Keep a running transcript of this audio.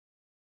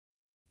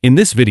In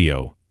this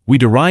video, we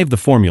derive the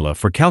formula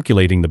for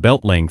calculating the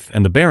belt length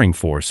and the bearing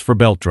force for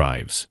belt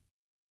drives.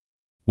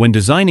 When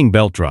designing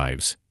belt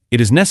drives, it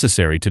is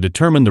necessary to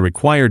determine the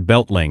required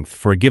belt length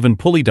for a given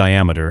pulley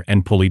diameter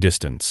and pulley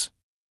distance.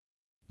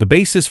 The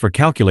basis for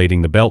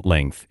calculating the belt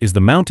length is the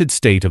mounted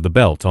state of the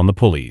belt on the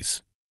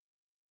pulleys.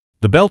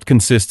 The belt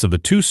consists of the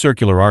two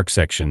circular arc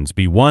sections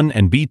B1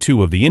 and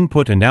B2 of the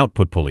input and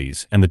output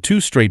pulleys and the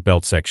two straight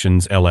belt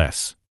sections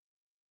LS.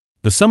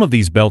 The sum of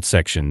these belt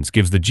sections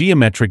gives the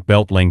geometric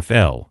belt length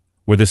L,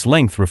 where this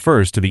length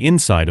refers to the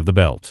inside of the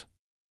belt.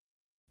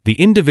 The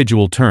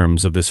individual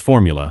terms of this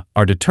formula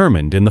are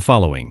determined in the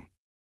following.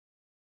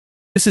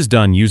 This is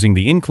done using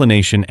the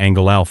inclination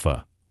angle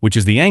alpha, which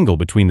is the angle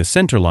between the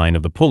center line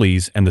of the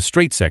pulleys and the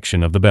straight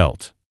section of the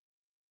belt.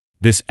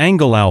 This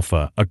angle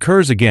alpha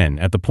occurs again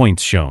at the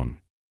points shown.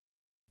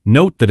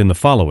 Note that in the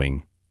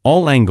following,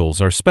 all angles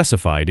are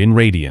specified in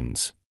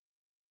radians.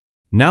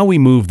 Now we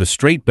move the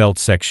straight belt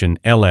section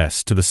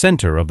LS to the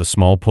center of the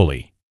small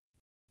pulley.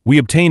 We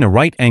obtain a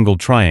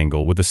right-angled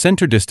triangle with the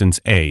center distance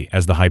A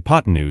as the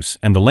hypotenuse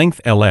and the length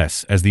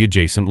LS as the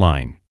adjacent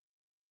line.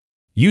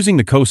 Using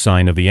the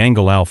cosine of the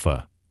angle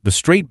alpha, the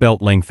straight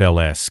belt length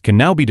LS can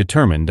now be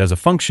determined as a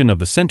function of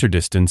the center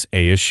distance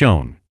A as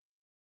shown.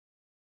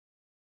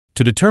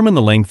 To determine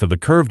the length of the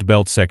curved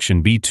belt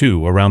section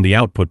B2 around the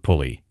output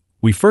pulley,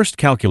 we first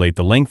calculate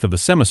the length of the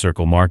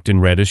semicircle marked in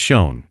red as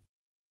shown.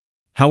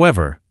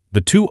 However, the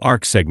two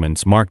arc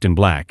segments marked in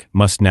black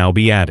must now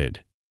be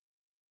added.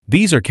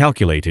 These are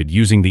calculated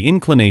using the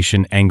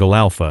inclination angle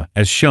alpha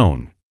as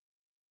shown.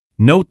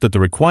 Note that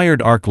the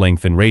required arc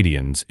length in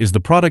radians is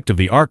the product of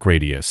the arc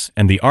radius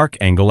and the arc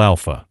angle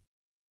alpha.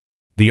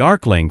 The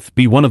arc length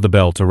B1 of the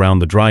belt around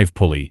the drive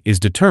pulley is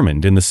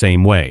determined in the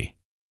same way.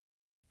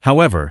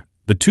 However,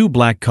 the two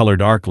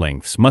black-colored arc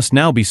lengths must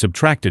now be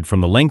subtracted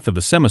from the length of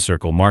the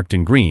semicircle marked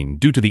in green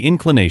due to the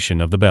inclination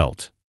of the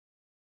belt.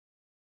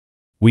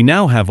 We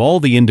now have all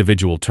the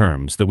individual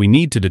terms that we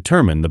need to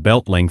determine the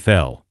belt length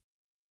L.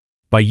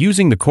 By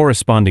using the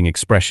corresponding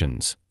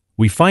expressions,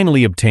 we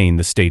finally obtain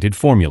the stated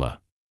formula.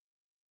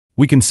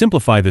 We can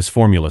simplify this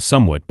formula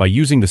somewhat by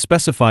using the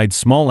specified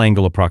small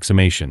angle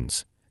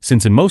approximations,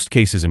 since in most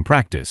cases in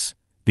practice,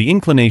 the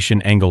inclination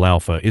angle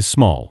alpha is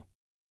small.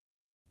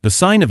 The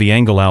sign of the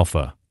angle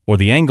alpha, or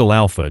the angle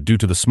alpha due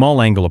to the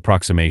small angle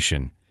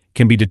approximation,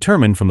 can be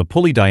determined from the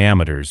pulley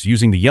diameters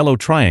using the yellow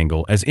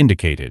triangle as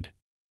indicated.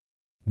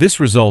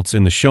 This results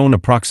in the shown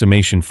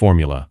approximation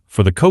formula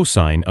for the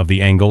cosine of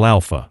the angle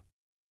alpha.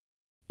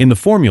 In the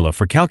formula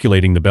for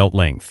calculating the belt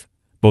length,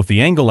 both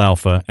the angle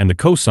alpha and the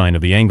cosine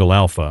of the angle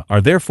alpha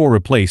are therefore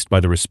replaced by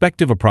the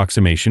respective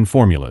approximation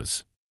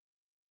formulas.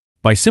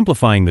 By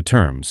simplifying the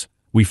terms,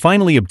 we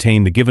finally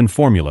obtain the given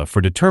formula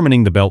for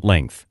determining the belt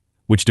length,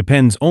 which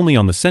depends only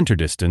on the center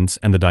distance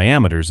and the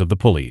diameters of the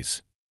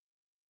pulleys.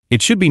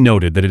 It should be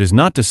noted that it is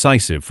not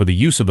decisive for the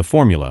use of the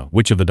formula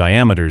which of the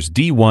diameters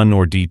D1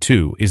 or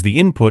D2 is the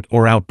input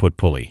or output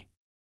pulley.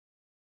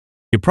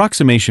 The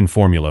approximation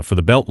formula for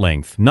the belt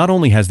length not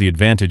only has the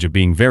advantage of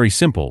being very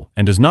simple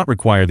and does not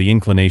require the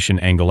inclination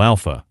angle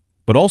alpha,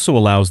 but also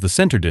allows the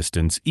center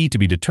distance E to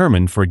be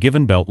determined for a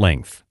given belt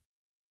length.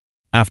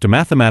 After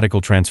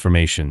mathematical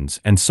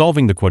transformations and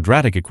solving the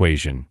quadratic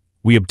equation,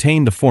 we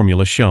obtain the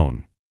formula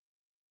shown.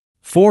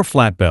 For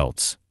flat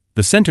belts,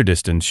 the center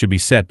distance should be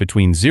set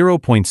between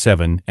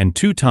 0.7 and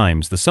 2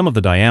 times the sum of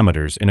the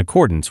diameters in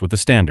accordance with the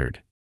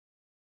standard.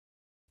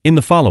 In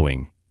the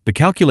following, the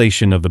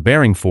calculation of the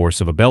bearing force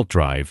of a belt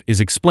drive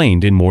is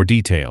explained in more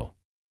detail.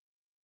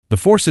 The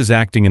forces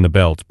acting in the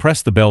belt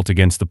press the belt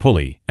against the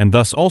pulley and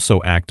thus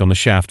also act on the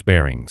shaft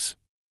bearings.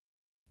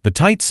 The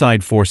tight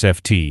side force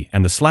Ft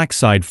and the slack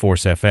side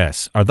force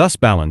Fs are thus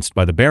balanced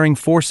by the bearing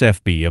force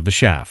Fb of the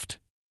shaft.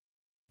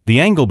 The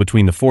angle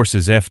between the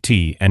forces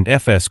Ft and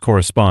Fs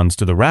corresponds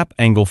to the wrap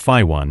angle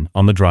Φ1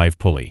 on the drive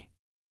pulley.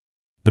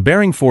 The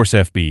bearing force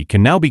Fb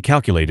can now be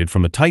calculated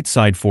from the tight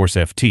side force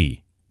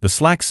Ft, the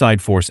slack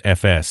side force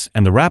Fs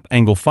and the wrap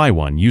angle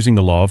Φ1 using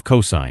the law of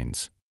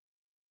cosines.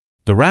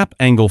 The wrap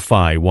angle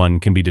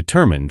Φ1 can be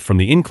determined from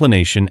the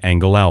inclination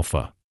angle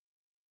alpha.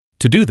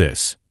 To do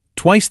this,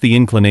 twice the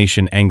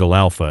inclination angle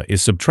alpha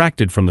is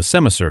subtracted from the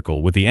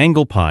semicircle with the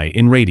angle π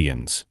in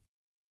radians.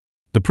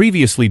 The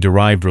previously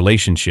derived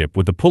relationship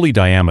with the pulley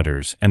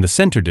diameters and the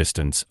center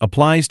distance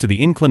applies to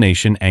the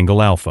inclination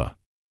angle alpha.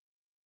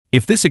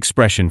 If this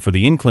expression for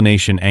the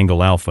inclination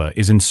angle alpha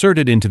is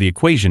inserted into the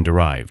equation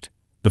derived,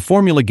 the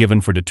formula given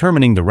for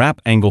determining the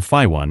wrap angle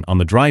Φ1 on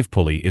the drive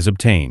pulley is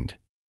obtained.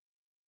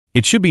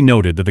 It should be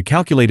noted that the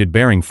calculated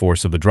bearing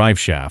force of the drive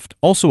shaft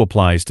also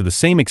applies to the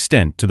same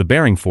extent to the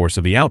bearing force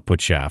of the output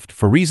shaft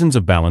for reasons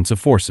of balance of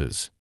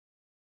forces.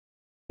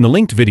 In the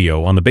linked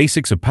video on the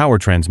basics of power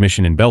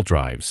transmission in belt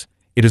drives,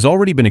 it has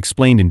already been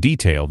explained in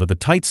detail that the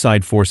tight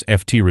side force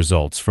Ft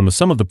results from the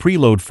sum of the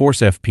preload force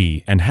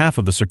Fp and half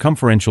of the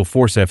circumferential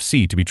force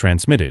Fc to be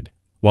transmitted,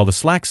 while the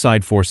slack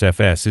side force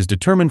Fs is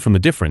determined from the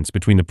difference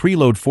between the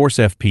preload force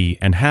Fp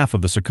and half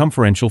of the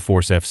circumferential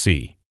force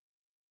Fc.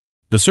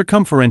 The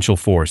circumferential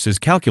force is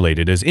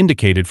calculated as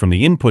indicated from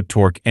the input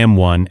torque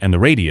M1 and the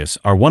radius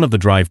R1 of the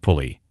drive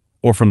pulley,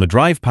 or from the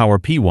drive power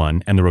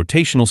P1 and the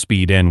rotational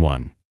speed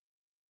N1.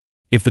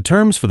 If the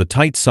terms for the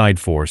tight side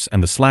force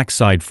and the slack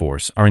side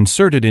force are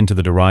inserted into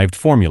the derived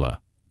formula,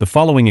 the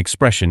following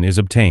expression is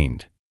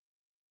obtained.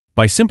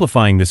 By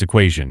simplifying this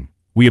equation,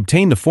 we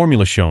obtain the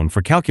formula shown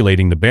for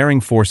calculating the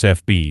bearing force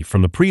Fb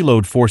from the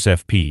preload force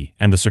Fp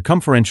and the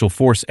circumferential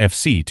force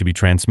Fc to be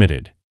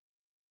transmitted.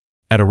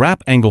 At a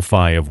wrap angle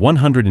phi of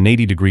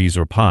 180 degrees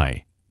or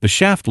pi, the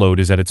shaft load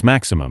is at its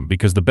maximum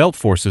because the belt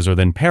forces are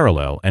then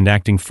parallel and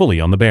acting fully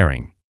on the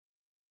bearing.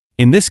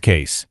 In this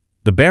case,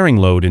 the bearing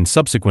load in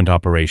subsequent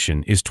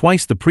operation is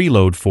twice the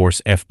preload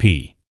force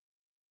Fp.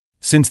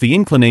 Since the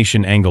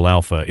inclination angle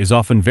alpha is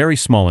often very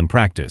small in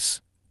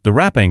practice, the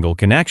wrap angle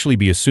can actually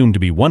be assumed to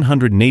be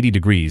 180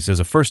 degrees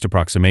as a first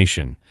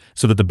approximation,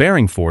 so that the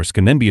bearing force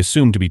can then be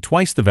assumed to be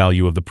twice the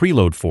value of the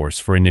preload force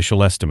for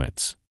initial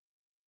estimates.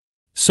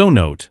 So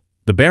note,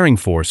 the bearing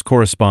force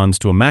corresponds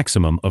to a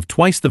maximum of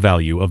twice the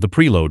value of the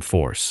preload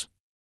force.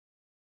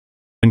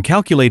 When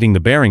calculating the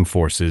bearing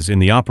forces in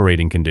the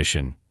operating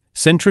condition,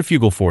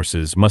 centrifugal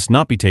forces must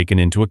not be taken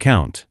into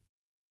account.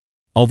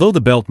 Although the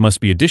belt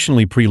must be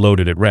additionally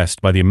preloaded at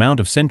rest by the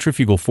amount of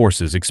centrifugal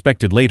forces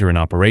expected later in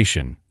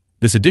operation,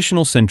 this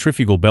additional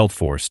centrifugal belt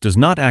force does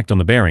not act on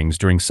the bearings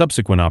during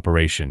subsequent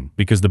operation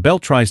because the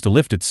belt tries to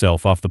lift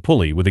itself off the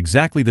pulley with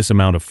exactly this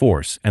amount of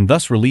force and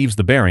thus relieves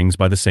the bearings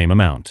by the same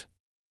amount.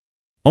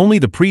 Only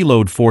the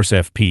preload force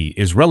Fp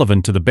is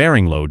relevant to the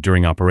bearing load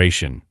during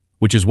operation,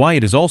 which is why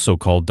it is also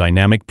called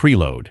dynamic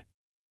preload.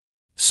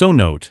 So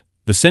note,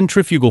 the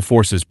centrifugal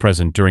forces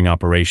present during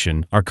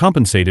operation are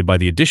compensated by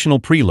the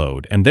additional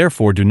preload and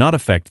therefore do not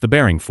affect the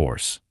bearing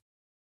force.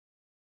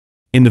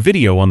 In the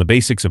video on the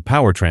basics of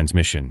power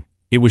transmission,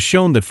 it was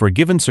shown that for a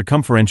given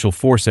circumferential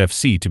force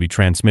Fc to be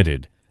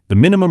transmitted, the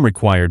minimum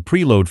required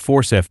preload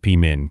force Fp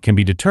min can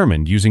be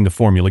determined using the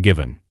formula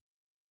given.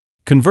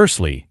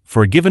 Conversely,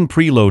 for a given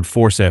preload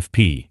force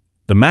Fp,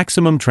 the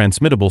maximum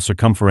transmittable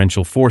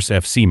circumferential force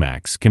Fc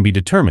max can be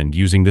determined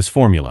using this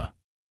formula.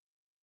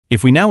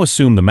 If we now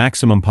assume the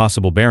maximum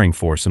possible bearing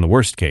force in the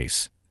worst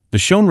case, the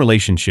shown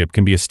relationship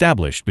can be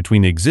established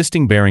between the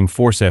existing bearing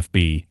force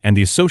Fb and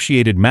the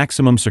associated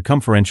maximum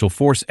circumferential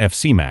force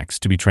Fc max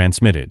to be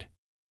transmitted.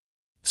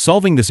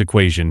 Solving this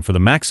equation for the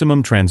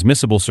maximum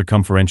transmissible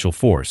circumferential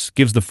force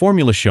gives the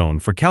formula shown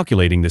for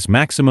calculating this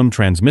maximum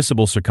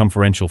transmissible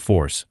circumferential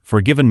force for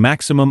a given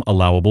maximum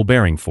allowable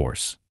bearing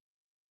force.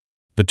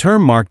 The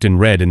term marked in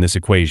red in this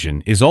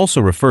equation is also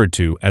referred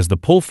to as the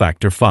pull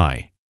factor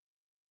phi.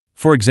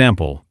 For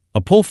example, a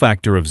pull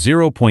factor of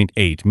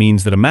 0.8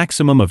 means that a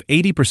maximum of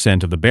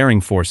 80% of the bearing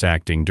force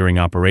acting during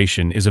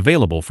operation is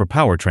available for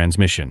power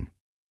transmission.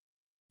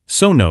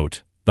 So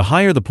note, the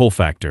higher the pull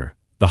factor,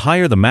 the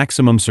higher the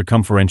maximum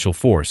circumferential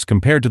force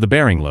compared to the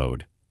bearing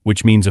load,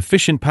 which means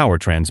efficient power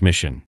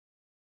transmission.